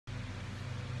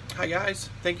Hi guys,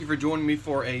 thank you for joining me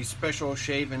for a special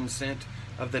shave and scent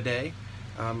of the day.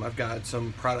 I've got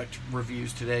some product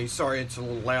reviews today. Sorry it's a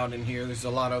little loud in here. There's a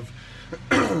lot of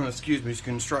excuse me,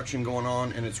 construction going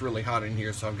on and it's really hot in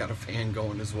here, so I've got a fan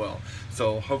going as well.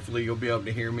 So hopefully you'll be able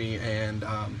to hear me, and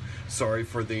sorry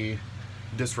for the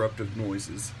disruptive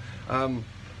noises.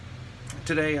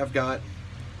 Today I've got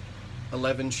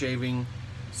 11 shaving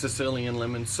Sicilian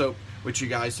lemon soap, which you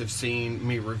guys have seen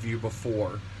me review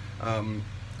before.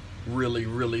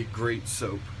 Really great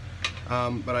soap.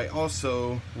 But I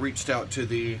also reached out to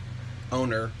the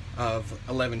owner of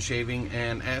 11 Shaving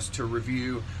and asked to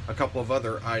review a couple of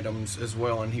other items as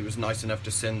well, and he was nice enough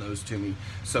to send those to me.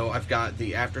 So I've got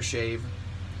the aftershave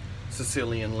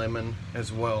Sicilian lemon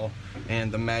as well,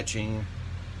 and the matching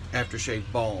aftershave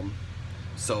balm.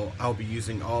 So I'll be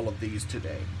using all of these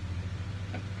today.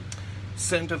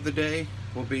 Scent of the day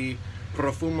will be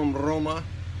Profumum Roma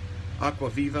Aqua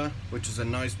Viva, which is a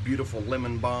nice beautiful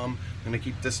lemon balm. I'm going to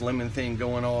keep this lemon thing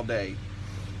going all day.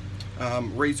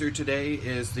 Razor today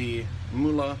is the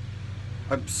the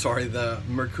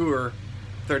Mercure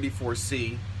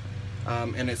 34C,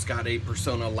 and it's got a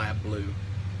Persona Lab Blue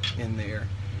in there.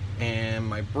 And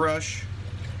my brush,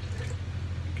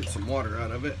 get some water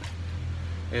out of it,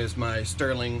 is my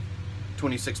Sterling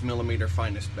 26mm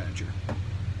Finest Badger.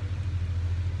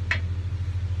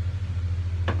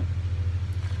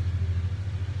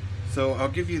 So I'll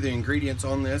give you the ingredients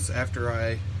on this after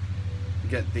I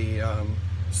get the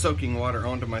soaking water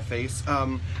onto my face.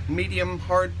 Medium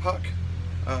hard puck,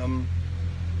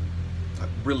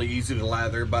 really easy to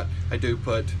lather, but I do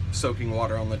put soaking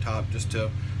water on the top just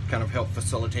to kind of help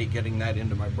facilitate getting that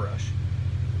into my brush.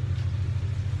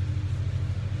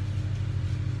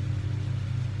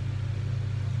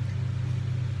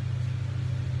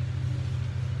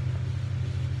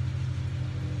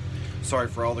 Sorry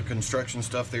for all the construction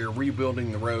stuff. They are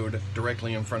rebuilding the road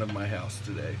directly in front of my house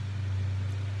today.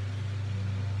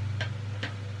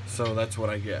 So that's what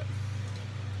I get.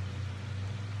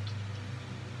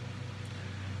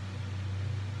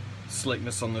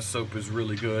 Slickness on this soap is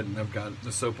really good, and I've got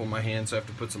the soap on my hands, so I have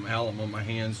to put some alum on my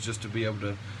hands just to be able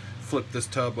to flip this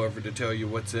tub over to tell you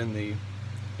what's in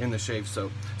the shave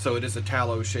soap. So it is a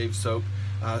tallow shave soap.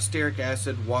 Stearic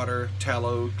acid, water,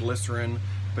 tallow, glycerin,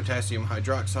 potassium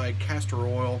hydroxide, castor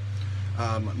oil,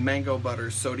 mango butter,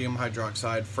 sodium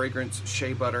hydroxide, fragrance,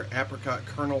 shea butter, apricot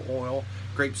kernel oil,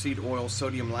 grapeseed oil,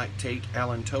 sodium lactate,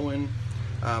 allantoin,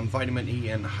 vitamin E,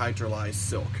 and hydrolyzed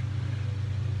silk.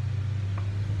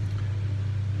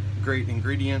 Great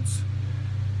ingredients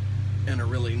and a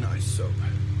really nice soap.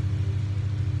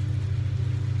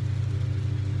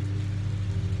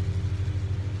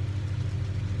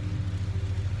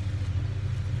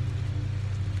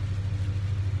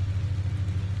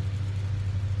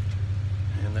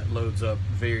 Loads up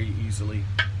very easily.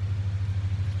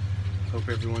 Hope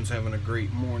everyone's having a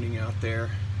great morning out there.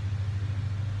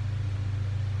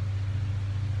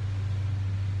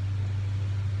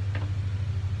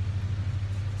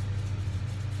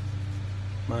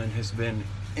 Mine has been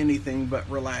anything but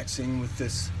relaxing with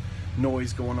this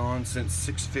noise going on since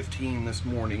 6:15 this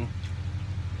morning.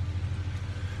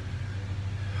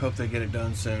 Hope they get it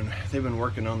done soon. They've been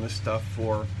working on this stuff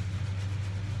for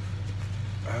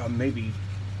maybe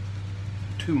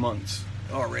 2 months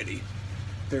already.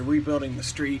 They're rebuilding the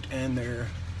street and they're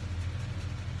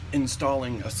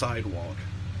installing a sidewalk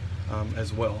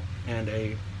as well, and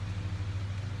a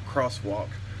crosswalk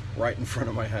right in front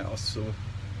of my house. So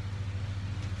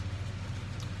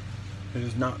it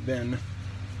has not been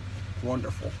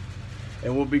wonderful. It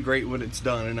will be great when it's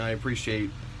done, and I appreciate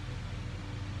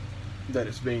that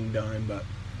it's being done, but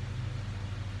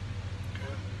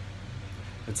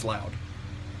it's loud.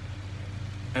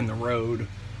 And the road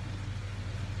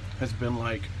has been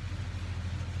like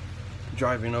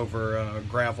driving over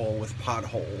gravel with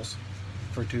potholes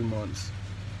for 2 months.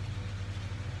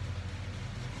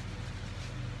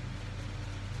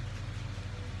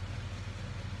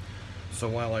 So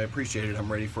while I appreciate it,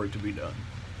 I'm ready for it to be done.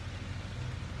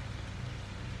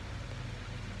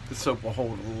 The soap will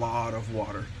hold a lot of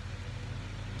water.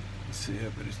 You see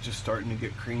it, but it's just starting to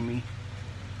get creamy.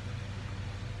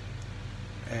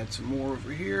 Add some more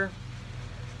over here.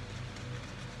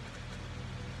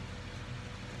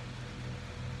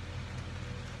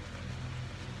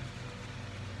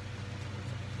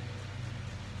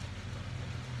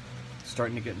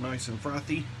 Starting to get nice and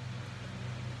frothy.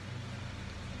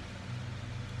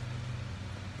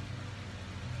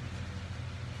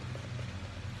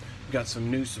 Got some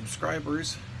new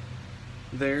subscribers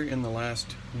there in the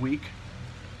last week.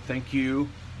 Thank you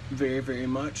very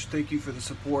much. Thank you for the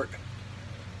support.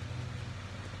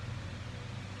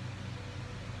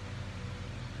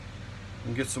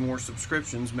 and get some more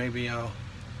subscriptions, maybe I'll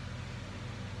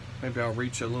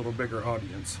reach a little bigger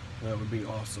audience. That would be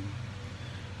awesome.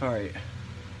 Alright,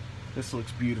 this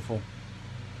looks beautiful.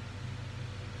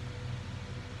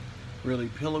 Really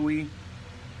pillowy.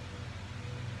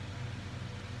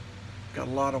 Got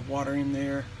a lot of water in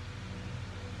there.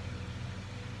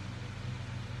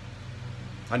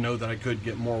 I know that I could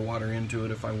get more water into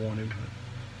it if I wanted,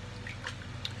 but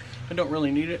I don't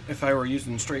really need it. If I were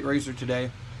using a straight razor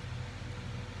today,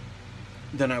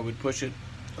 then I would push it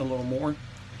a little more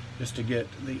just to get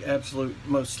the absolute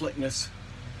most slickness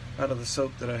out of the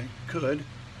soap that I could.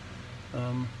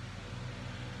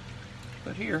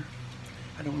 But here,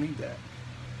 I don't need that.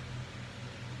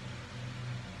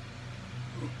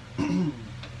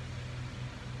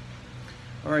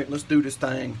 Alright, let's do this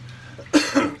thing.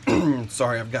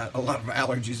 Sorry, I've got a lot of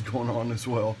allergies going on as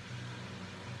well.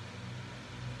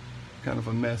 Kind of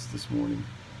a mess this morning.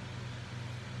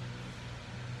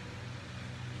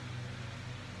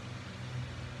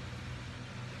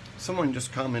 Someone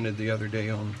just commented the other day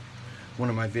on one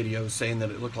of my videos saying that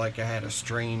it looked like I had a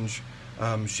strange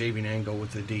shaving angle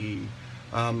with the D.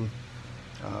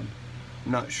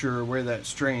 Not sure where that's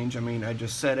strange. I mean, I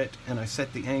just set it and I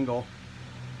set the angle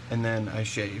and then I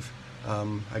shave.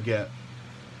 I get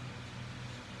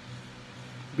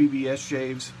BBS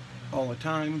shaves all the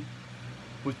time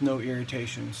with no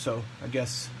irritation, so I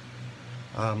guess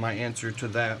my answer to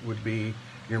that would be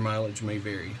your mileage may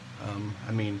vary.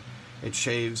 I mean, it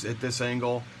shaves at this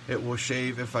angle. It will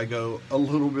shave if I go a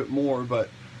little bit more, but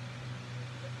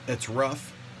it's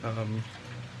rough.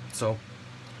 So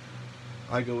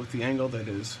I go with the angle that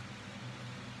is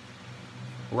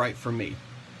right for me.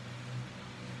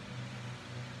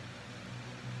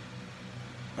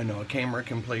 I know a camera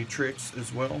can play tricks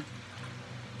as well,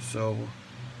 so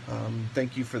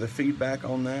thank you for the feedback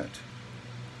on that.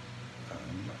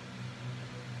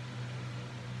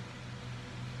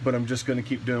 But I'm just going to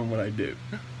keep doing what I do.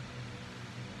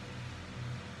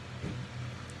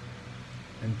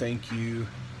 And thank you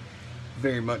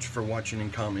very much for watching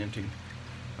and commenting.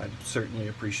 I certainly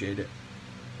appreciate it.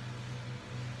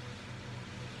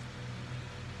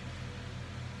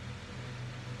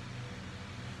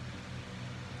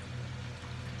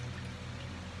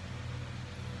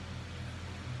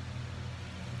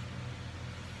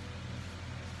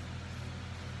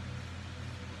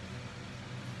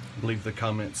 I believe the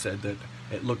comment said that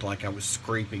it looked like I was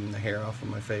scraping the hair off of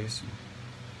my face.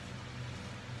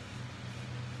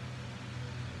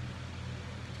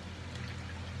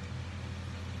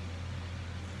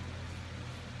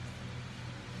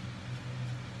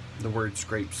 The word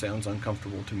scrape sounds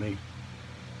uncomfortable to me.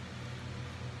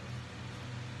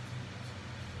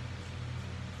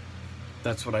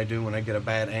 That's what I do when I get a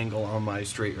bad angle on my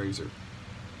straight razor.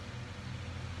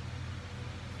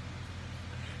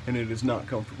 And it is not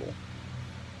comfortable.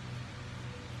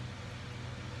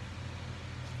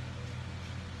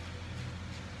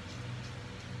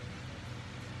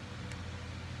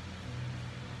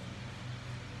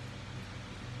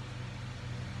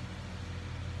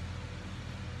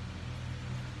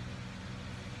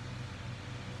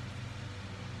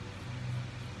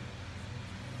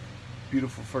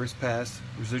 Beautiful first pass.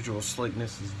 Residual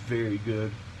slickness is very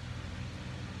good.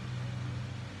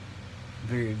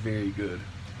 Very, very good.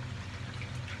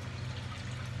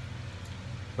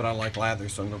 But I like lather,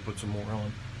 so I'm going to put some more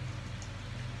on.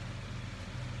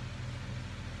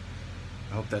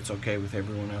 I hope that's okay with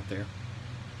everyone out there.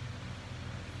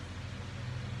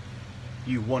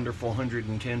 You wonderful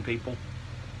 110 people.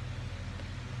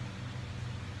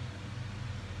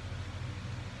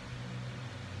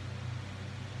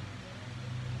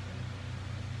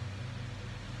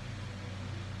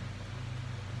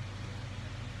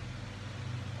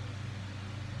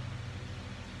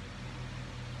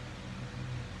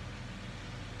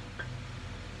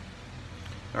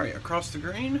 Alright, across the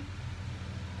grain.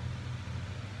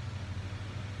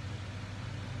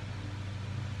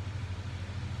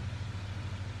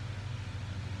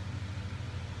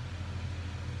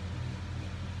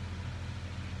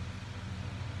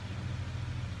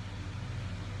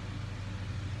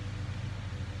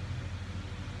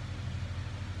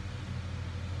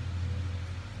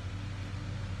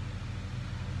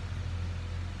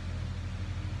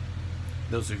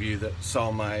 Those of you that saw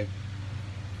my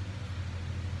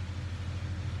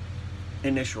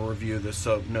initial review of this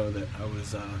soap know that I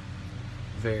was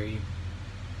very,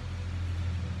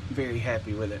 very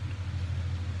happy with it.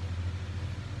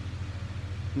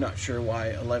 Not sure why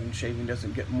 11 Shaving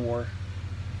doesn't get more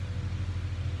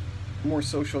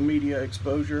social media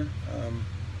exposure.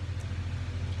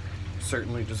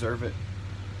 Certainly deserve it.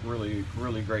 Really,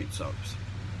 really great soaps.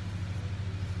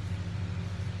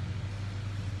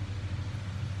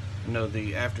 know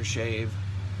the aftershave,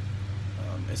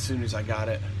 as soon as I got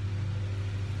it,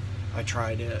 I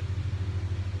tried it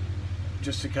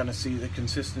just to kind of see the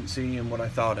consistency and what I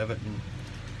thought of it, and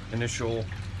initial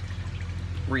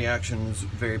reaction was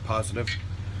very positive.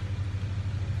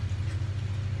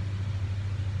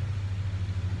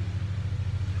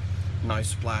 Nice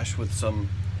splash with some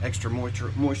extra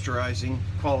moisturizing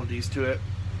qualities to it.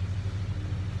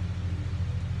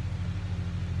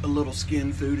 A little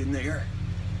skin food in there.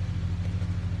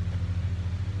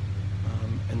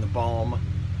 And the balm,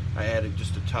 I added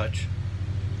just a touch,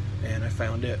 and I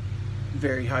found it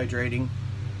very hydrating.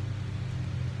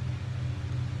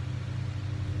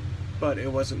 But it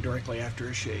wasn't directly after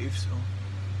a shave, so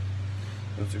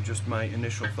those are just my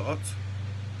initial thoughts.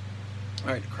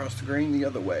 Alright, across the grain the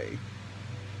other way.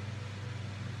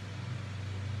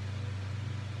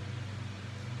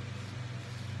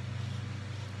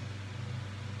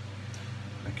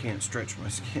 I can't stretch my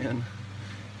skin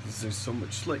because there's so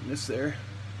much slickness there.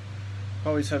 I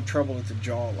always have trouble with the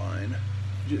jawline,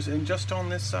 just on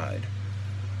this side.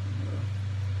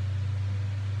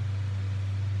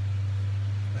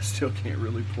 I still can't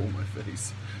really pull my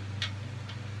face.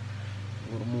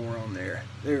 A little more on there.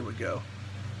 There we go.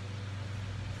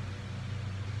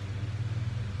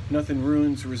 Nothing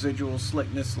ruins residual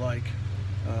slickness like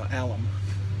alum.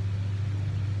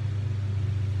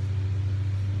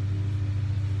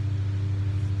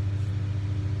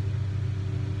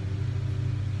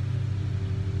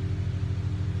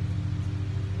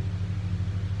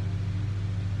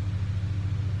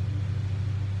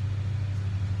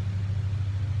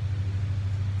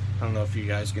 I don't know if you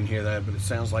guys can hear that, but it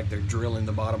sounds like they're drilling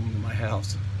the bottom of my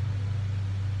house.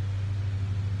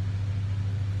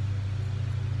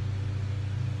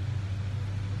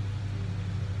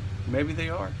 Maybe they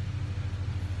are.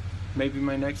 Maybe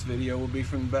my next video will be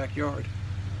from the backyard.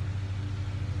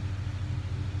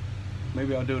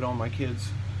 Maybe I'll do it on my kids'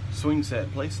 swing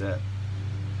set, play set.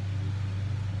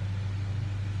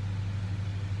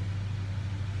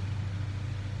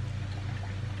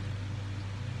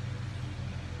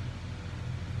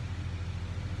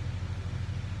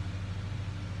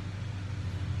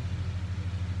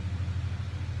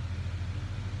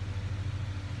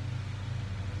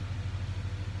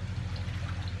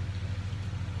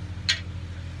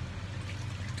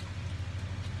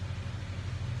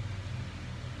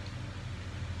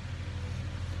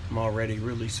 I'm already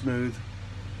really smooth.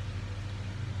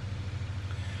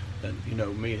 And you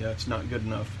know me, that's not good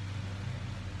enough.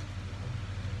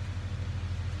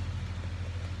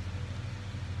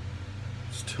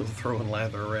 Still throwing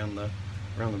lather around the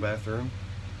bathroom.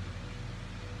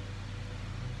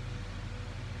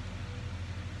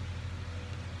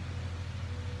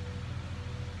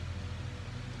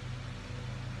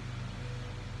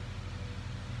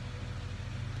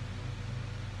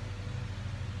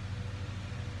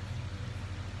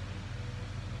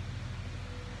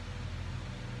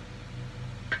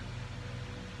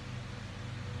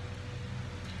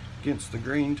 Against the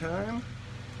grain time.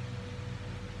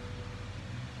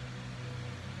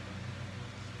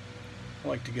 I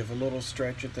like to give a little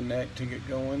stretch at the neck to get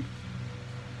going.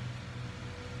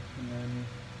 And then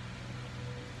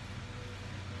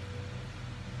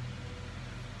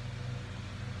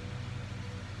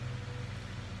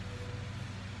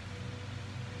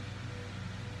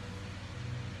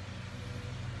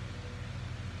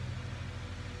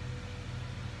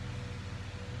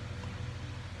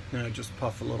now I just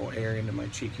puff a little air into my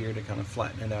cheek here to kind of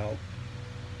flatten it out.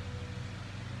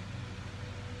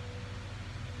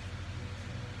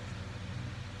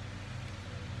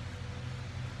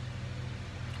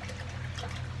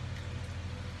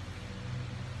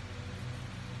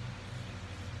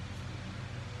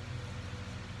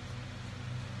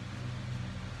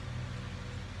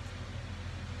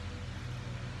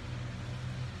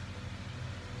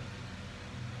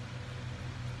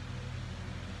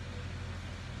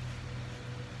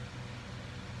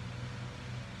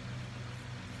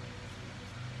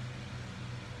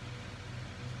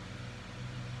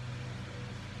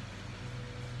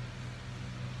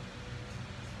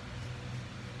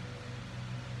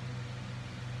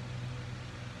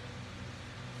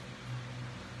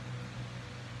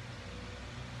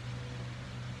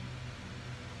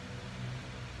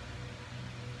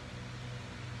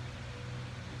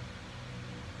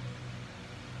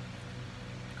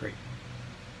 great.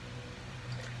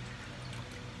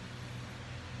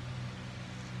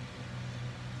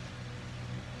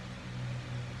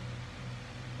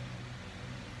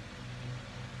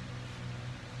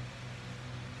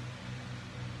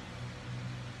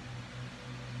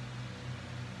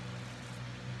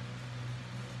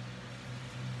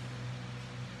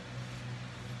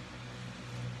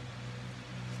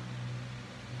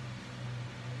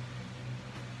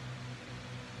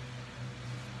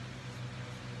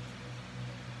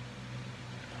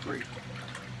 Great.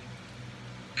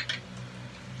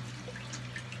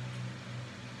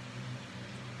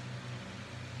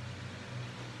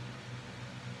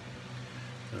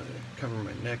 Cover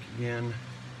my neck again.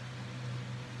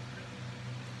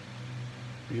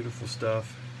 Beautiful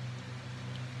stuff.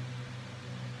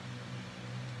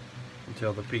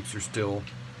 Until the peaks are still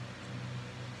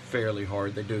fairly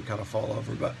hard. They do kind of fall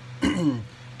over, but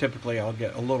typically I'll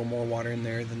get a little more water in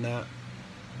there than that.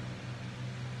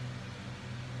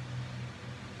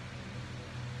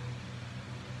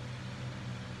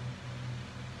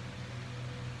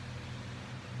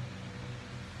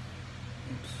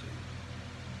 Let's see.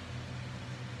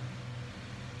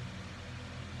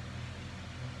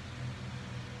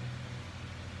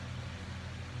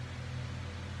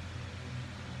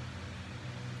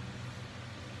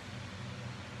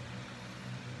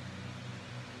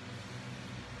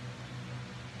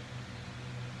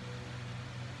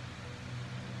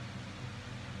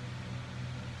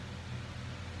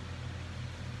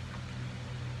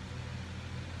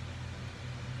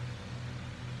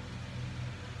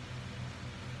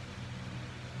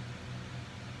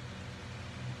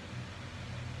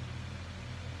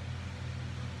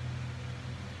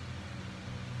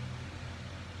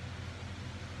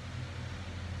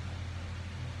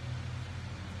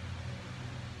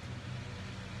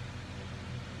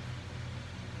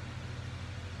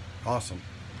 Awesome.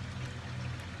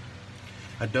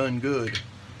 I done good.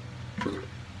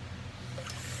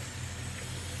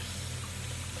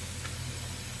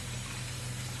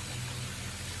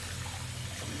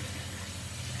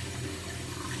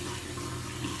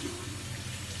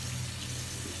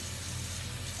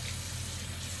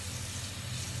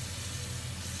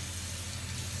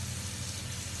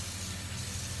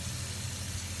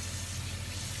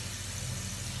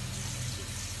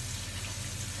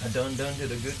 I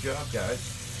did a good job, guys.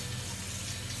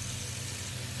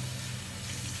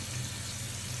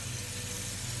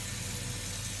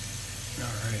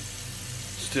 Alright.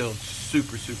 Still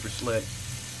super slick.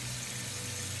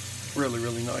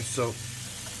 Really nice soap.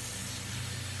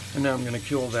 And now I'm going to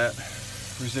kill that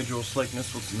residual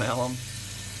slickness with some alum.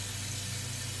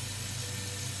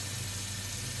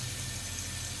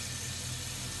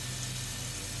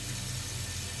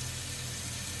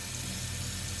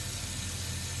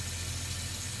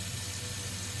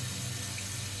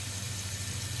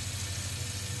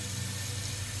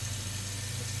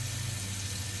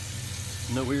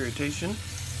 No irritation.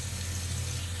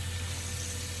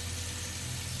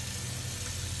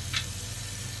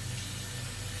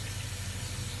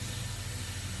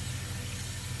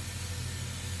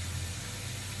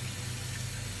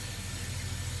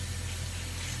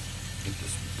 Get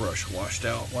this brush washed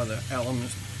out while the alum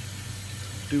is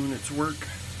doing its work.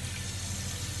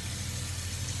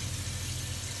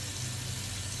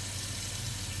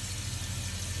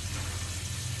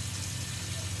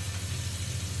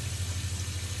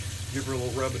 Give her a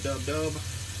little rub-a-dub-dub.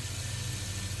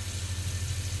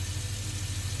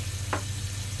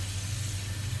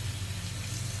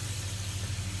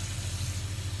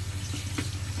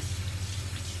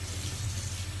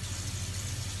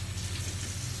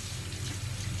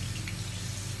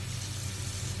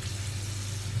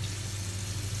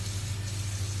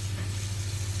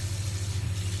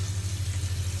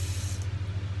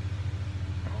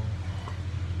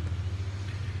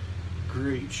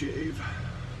 Great shave.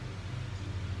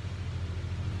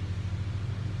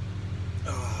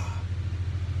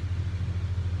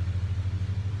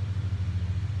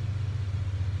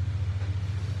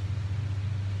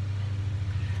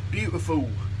 Beautiful.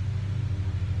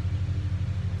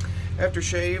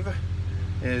 Aftershave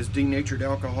is denatured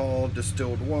alcohol,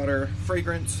 distilled water,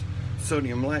 fragrance,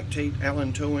 sodium lactate,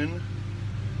 allantoin,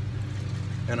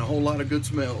 and a whole lot of good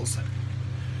smells.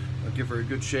 I'll give her a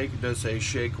good shake. It does say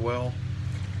shake well.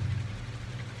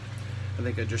 I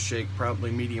think I just shake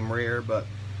probably medium rare, but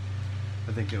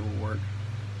I think it will work.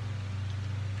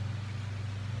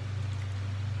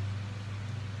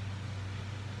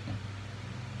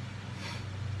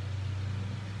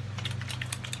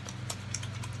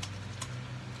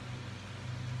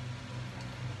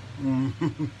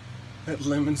 That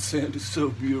lemon scent is so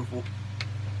beautiful.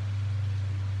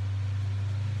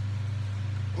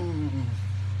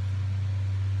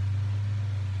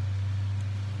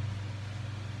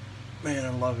 Man, I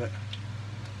love it.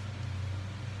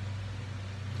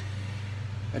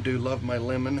 I do love my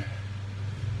lemon,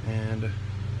 and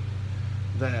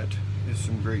that is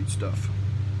some great stuff.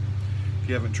 If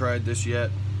you haven't tried this yet,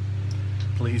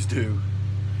 please do.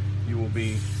 You will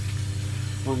be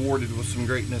rewarded with some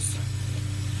greatness.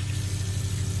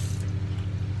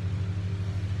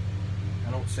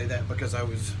 I don't say that because I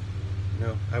was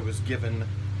know, I was given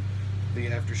the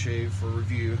aftershave for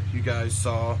review. You guys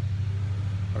saw,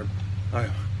 or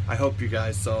I hope you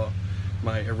guys saw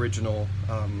my original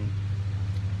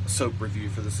soap review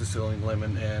for the Sicilian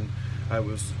lemon, and I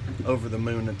was over the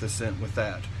moon at the scent with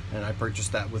that, and I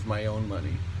purchased that with my own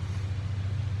money.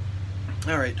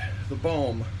 Alright, the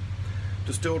balm.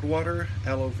 Distilled water,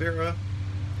 aloe vera,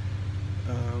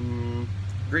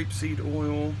 grapeseed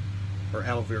oil, or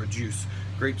aloe vera juice,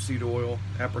 grapeseed oil,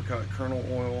 apricot kernel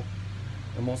oil,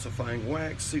 emulsifying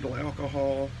wax, cetyl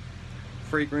alcohol,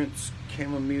 fragrance,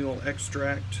 chamomile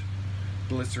extract,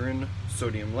 glycerin,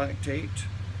 sodium lactate,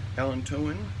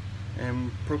 allantoin,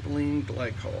 and propylene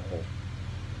glycol.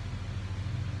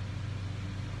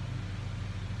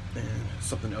 And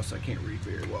something else I can't read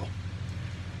very well.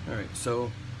 Alright,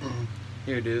 so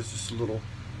here it is, just a little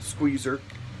squeezer.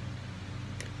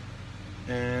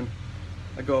 And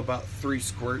I go about 3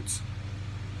 squirts.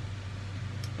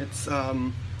 It's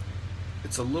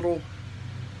a little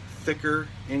thicker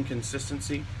in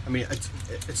consistency. I mean,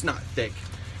 it's not thick,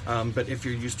 but if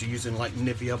you're used to using like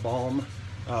Nivea balm,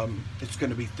 it's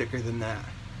going to be thicker than that.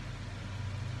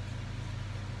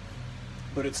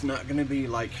 But it's not going to be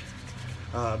like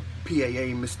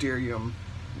PAA Mysterium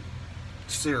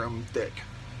serum thick.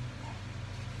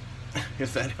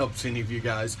 If that helps any of you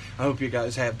guys, I hope you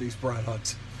guys have these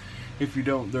products. If you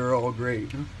don't, they're all great.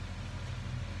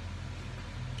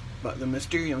 But the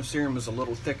Mysterium serum is a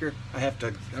little thicker. I have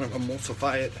to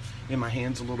emulsify it in my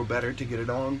hands a little better to get it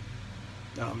on.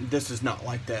 This is not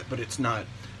like that, but it's not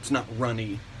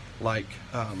runny like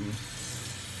the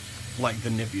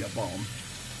Nivea balm.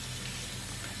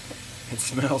 It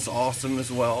smells awesome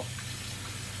as well.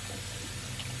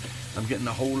 I'm getting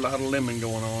a whole lot of lemon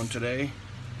going on today.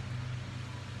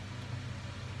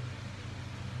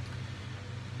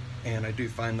 And I do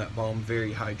find that balm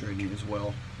very hydrating as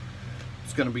well.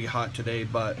 It's going to be hot today,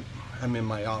 but I'm in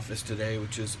my office today,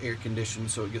 which is air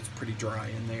conditioned, so it gets pretty dry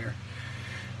in there.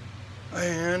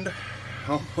 And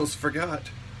I almost forgot.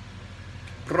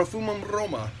 Profumum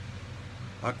Roma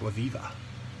Aqua Viva.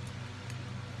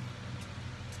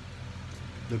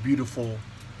 The beautiful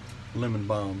lemon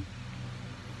balm.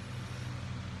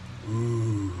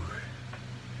 Ooh.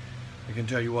 I can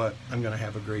tell you what, I'm going to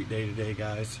have a great day today,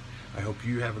 guys. I hope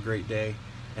you have a great day,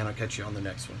 and I'll catch you on the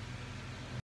next one.